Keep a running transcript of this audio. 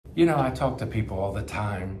You know, I talk to people all the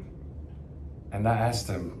time, and I ask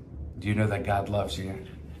them, do you know that God loves you?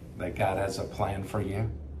 That God has a plan for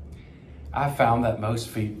you? I found that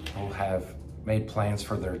most people have made plans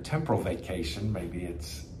for their temporal vacation. Maybe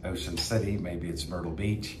it's Ocean City, maybe it's Myrtle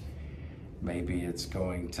Beach, maybe it's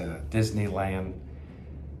going to Disneyland.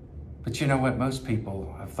 But you know what? Most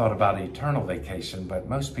people have thought about eternal vacation, but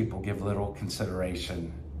most people give little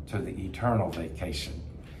consideration to the eternal vacation.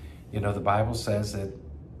 You know, the Bible says that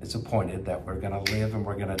it's appointed that we're going to live and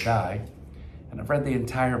we're going to die. And I've read the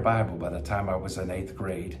entire Bible by the time I was in 8th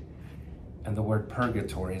grade. And the word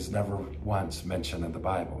purgatory is never once mentioned in the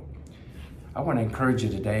Bible. I want to encourage you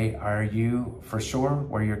today, are you for sure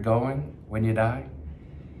where you're going when you die?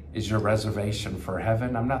 Is your reservation for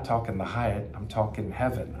heaven? I'm not talking the Hyatt, I'm talking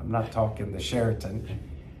heaven. I'm not talking the Sheraton.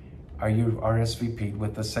 Are you RSVP'd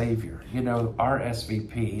with the Savior? You know,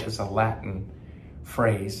 RSVP is a Latin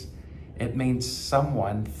phrase. It means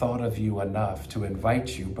someone thought of you enough to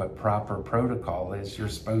invite you, but proper protocol is you're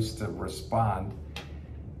supposed to respond,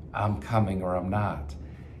 I'm coming or I'm not.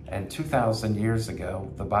 And 2,000 years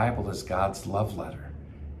ago, the Bible is God's love letter.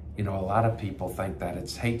 You know, a lot of people think that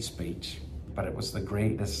it's hate speech, but it was the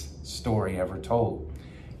greatest story ever told.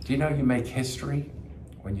 Do you know you make history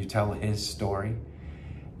when you tell his story?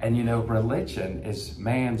 And you know, religion is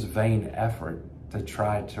man's vain effort to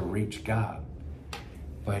try to reach God.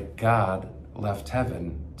 But God left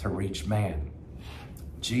heaven to reach man.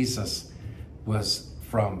 Jesus was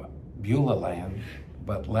from Beulah land,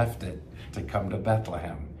 but left it to come to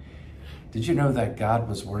Bethlehem. Did you know that God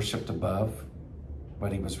was worshiped above,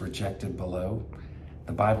 but he was rejected below?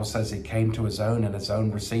 The Bible says he came to his own and his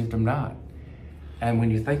own received him not. And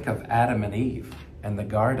when you think of Adam and Eve and the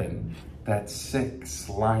garden, that sick,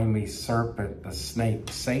 slimy serpent, the snake,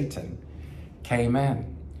 Satan, came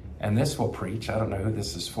in. And this will preach, I don't know who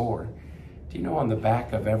this is for. Do you know on the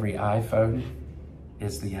back of every iPhone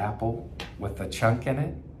is the apple with the chunk in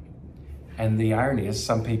it? And the irony is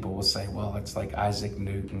some people will say, well, it's like Isaac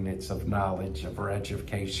Newton, it's of knowledge, of our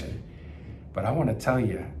education. But I want to tell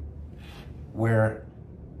you, where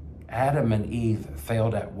Adam and Eve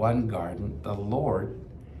failed at one garden, the Lord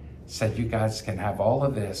said, you guys can have all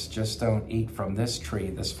of this, just don't eat from this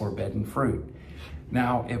tree, this forbidden fruit.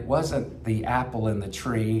 Now, it wasn't the apple in the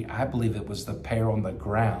tree. I believe it was the pear on the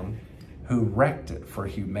ground who wrecked it for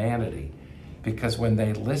humanity. Because when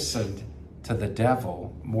they listened to the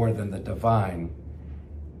devil more than the divine,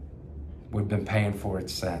 we've been paying for it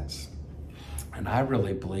since. And I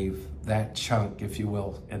really believe that chunk, if you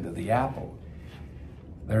will, into the apple,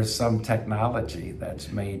 there's some technology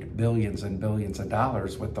that's made billions and billions of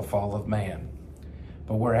dollars with the fall of man.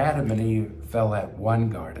 But where Adam and Eve fell at one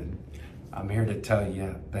garden, I'm here to tell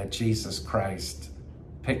you that Jesus Christ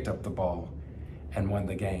picked up the ball and won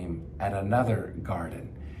the game at another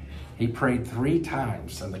garden. He prayed 3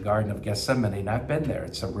 times in the Garden of Gethsemane, and I've been there,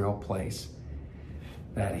 it's a real place,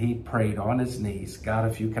 that he prayed on his knees, God,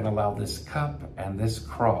 if you can allow this cup and this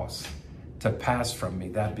cross to pass from me,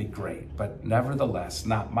 that'd be great. But nevertheless,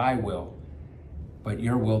 not my will, but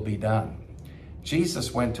your will be done.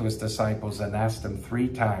 Jesus went to his disciples and asked them 3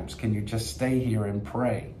 times, can you just stay here and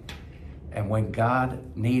pray? And when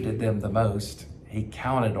God needed them the most, he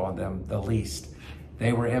counted on them the least.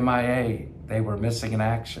 They were MIA, they were missing in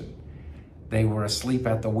action. They were asleep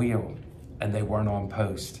at the wheel, and they weren't on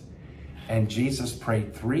post. And Jesus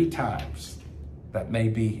prayed 3 times that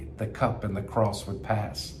maybe the cup and the cross would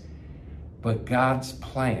pass. But God's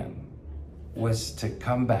plan was to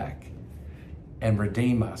come back and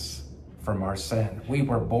redeem us from our sin. We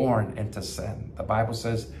were born into sin. The Bible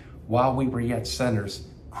says, while we were yet sinners,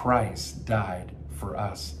 Christ died for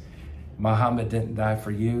us. Muhammad didn't die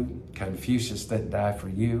for you. Confucius didn't die for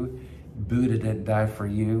you. Buddha didn't die for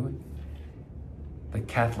you. The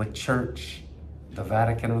Catholic Church, the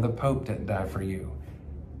Vatican, or the Pope didn't die for you.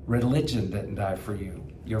 Religion didn't die for you.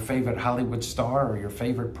 Your favorite Hollywood star or your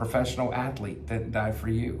favorite professional athlete didn't die for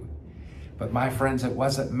you. But my friends, it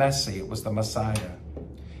wasn't Messi, it was the Messiah.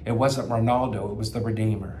 It wasn't Ronaldo, it was the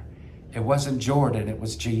Redeemer. It wasn't Jordan, it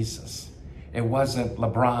was Jesus. It wasn't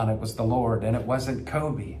LeBron, it was the Lord. And it wasn't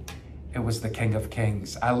Kobe, it was the King of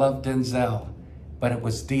Kings. I love Denzel, but it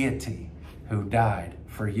was deity who died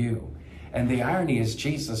for you. And the irony is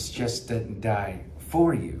Jesus just didn't die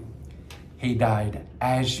for you. He died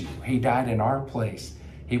as you. He died in our place.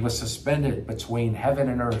 He was suspended between heaven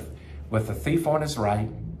and earth with a thief on his right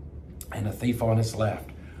and a thief on his left.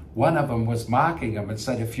 One of them was mocking him and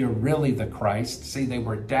said, if you're really the Christ, see, they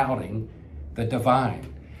were doubting the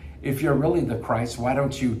divine. If you're really the Christ, why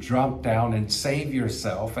don't you jump down and save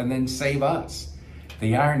yourself and then save us?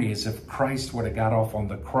 The irony is if Christ would have got off on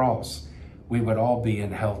the cross, we would all be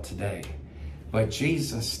in hell today. But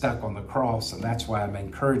Jesus stuck on the cross, and that's why I'm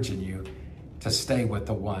encouraging you to stay with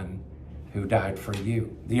the one who died for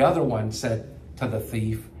you. The other one said to the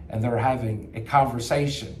thief, and they're having a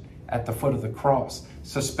conversation at the foot of the cross,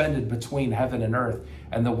 suspended between heaven and earth.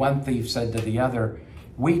 And the one thief said to the other,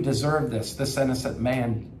 we deserve this. This innocent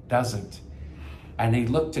man doesn't. And he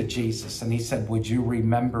looked at Jesus and he said, would you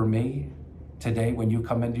remember me today when you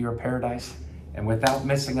come into your paradise? And without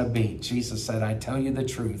missing a beat, Jesus said, I tell you the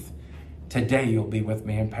truth. Today you'll be with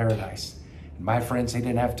me in paradise. And my friends, he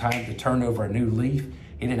didn't have time to turn over a new leaf.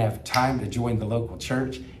 He didn't have time to join the local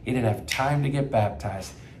church. He didn't have time to get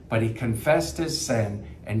baptized. But he confessed his sin,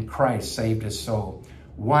 and Christ saved his soul.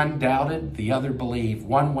 One doubted, the other believed.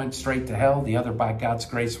 One went straight to hell, the other, by God's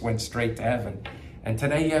grace, went straight to heaven. And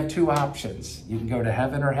today you have two options. You can go to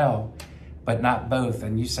heaven or hell, but not both.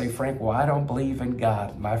 And you say, Frank, well, I don't believe in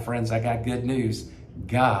God. My friends, I got good news.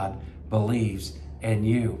 God believes in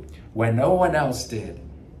you. When no one else did,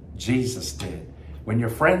 Jesus did. When your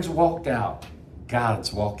friends walked out,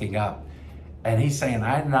 God's walking up. And he's saying,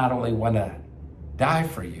 I not only want to die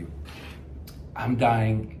for you, I'm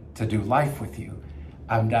dying to do life with you.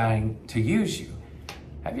 I'm dying to use you.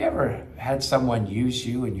 Have you ever had someone use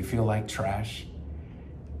you and you feel like trash?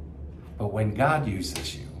 But when God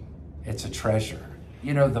uses you, it's a treasure.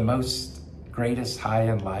 You know, the most greatest high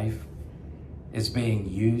in life is being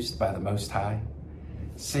used by the Most High.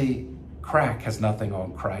 See, crack has nothing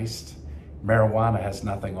on Christ. Marijuana has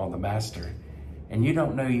nothing on the Master. And you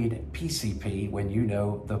don't need PCP when you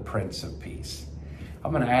know the Prince of Peace.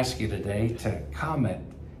 I'm going to ask you today to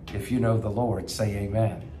comment if you know the Lord. Say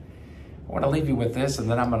amen. I want to leave you with this, and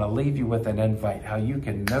then I'm going to leave you with an invite how you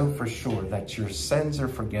can know for sure that your sins are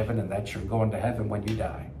forgiven and that you're going to heaven when you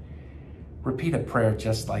die. Repeat a prayer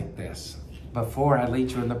just like this. Before I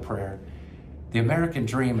lead you in the prayer, the American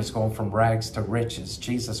dream is going from rags to riches.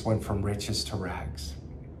 Jesus went from riches to rags.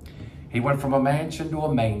 He went from a mansion to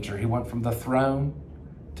a manger. He went from the throne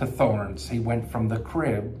to thorns. He went from the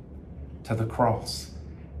crib to the cross.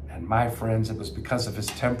 And my friends, it was because of his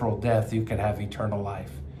temporal death you could have eternal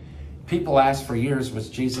life. People asked for years, was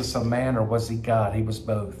Jesus a man or was he God? He was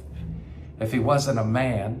both. If he wasn't a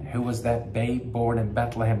man, who was that babe born in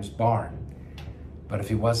Bethlehem's barn? But if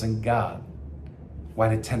he wasn't God, why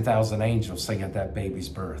did 10,000 angels sing at that baby's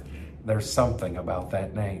birth? There's something about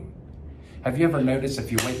that name. Have you ever noticed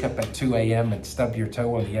if you wake up at 2 a.m. and stub your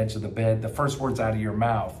toe on the edge of the bed, the first words out of your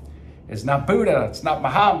mouth is not Buddha, it's not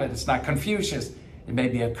Muhammad, it's not Confucius. It may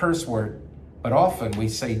be a curse word, but often we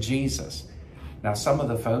say Jesus. Now, some of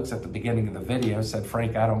the folks at the beginning of the video said,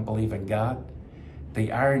 Frank, I don't believe in God.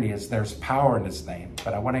 The irony is there's power in his name,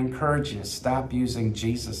 but I want to encourage you to stop using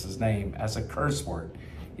Jesus' name as a curse word.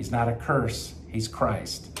 He's not a curse, he's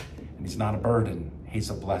Christ. And he's not a burden, he's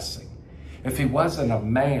a blessing. If he wasn't a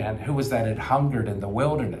man, who was that had hungered in the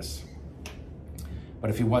wilderness? But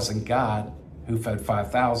if he wasn't God, who fed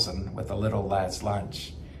 5,000 with a little lad's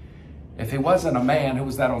lunch? If he wasn't a man, who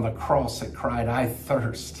was that on the cross that cried, I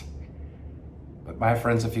thirst? But my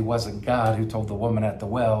friends, if he wasn't God, who told the woman at the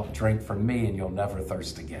well, drink from me and you'll never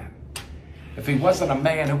thirst again? If he wasn't a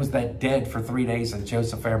man, who was that dead for 3 days in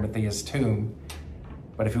Joseph Arimathea's tomb?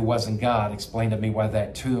 But if he wasn't God, explain to me why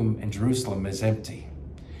that tomb in Jerusalem is empty.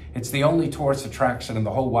 It's the only tourist attraction in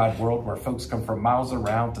the whole wide world where folks come from miles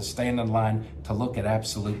around to stand in line to look at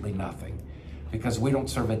absolutely nothing. Because we don't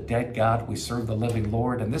serve a dead God, we serve the living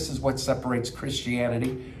Lord. And this is what separates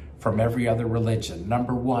Christianity from every other religion.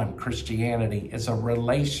 Number one, Christianity is a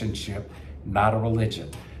relationship, not a religion.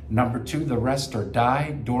 Number two, the rest are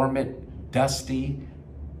died, dormant, dusty,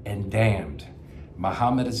 and damned.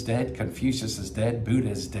 Muhammad is dead, Confucius is dead,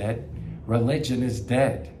 Buddha is dead, religion is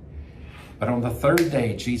dead. But on the third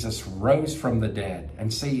day, Jesus rose from the dead.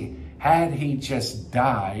 And see, had he just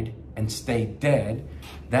died and stayed dead,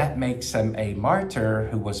 that makes him a martyr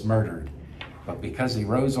who was murdered. But because he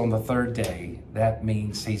rose on the third day, that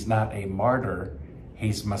means he's not a martyr,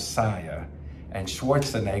 he's Messiah. And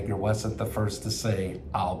Schwarzenegger wasn't the first to say,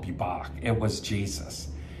 I'll be back. It was Jesus.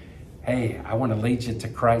 Hey, I want to lead you to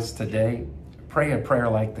Christ today. Pray a prayer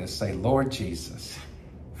like this. Say, Lord Jesus,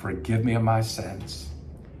 forgive me of my sins.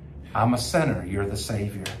 I'm a sinner, you're the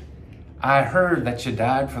Savior. I heard that you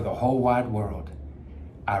died for the whole wide world.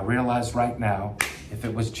 I realize right now, if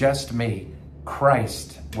it was just me,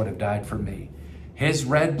 Christ would have died for me. His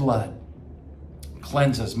red blood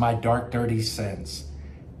cleanses my dark, dirty sins,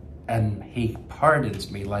 and he pardons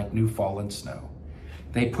me like new fallen snow.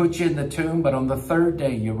 They put you in the tomb, but on the third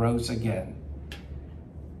day you rose again.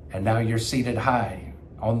 And now you're seated high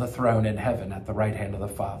on the throne in heaven at the right hand of the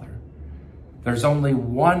Father. There's only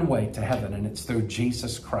one way to heaven, and it's through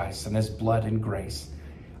Jesus Christ and his blood and grace.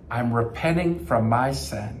 I'm repenting from my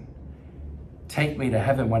sin. Take me to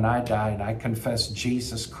heaven when I die, and I confess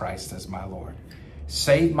Jesus Christ as my Lord.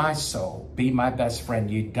 Save my soul. Be my best friend.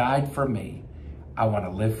 You died for me. I want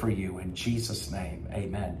to live for you. In Jesus' name,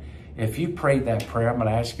 amen. If you prayed that prayer, I'm going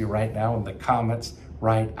to ask you right now in the comments,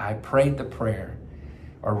 write, I prayed the prayer,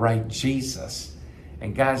 or write Jesus.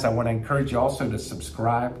 And guys, I want to encourage you also to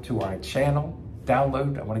subscribe to our channel.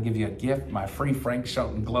 Download, I want to give you a gift, my free Frank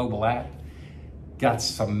Shelton Global app. Got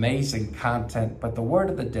some amazing content, but the word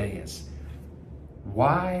of the day is,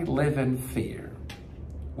 why live in fear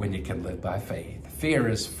when you can live by faith? Fear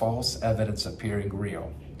is false evidence appearing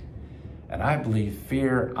real. And I believe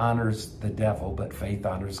fear honors the devil, but faith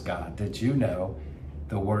honors God. Did you know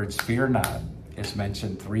the words fear not is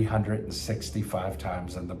mentioned 365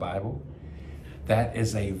 times in the Bible? That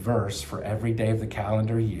is a verse for every day of the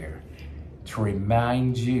calendar year to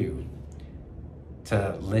remind you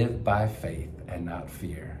to live by faith and not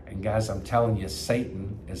fear. And guys, I'm telling you,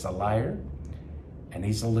 Satan is a liar and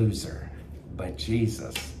he's a loser, but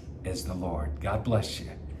Jesus is the Lord. God bless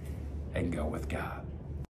you, and go with God.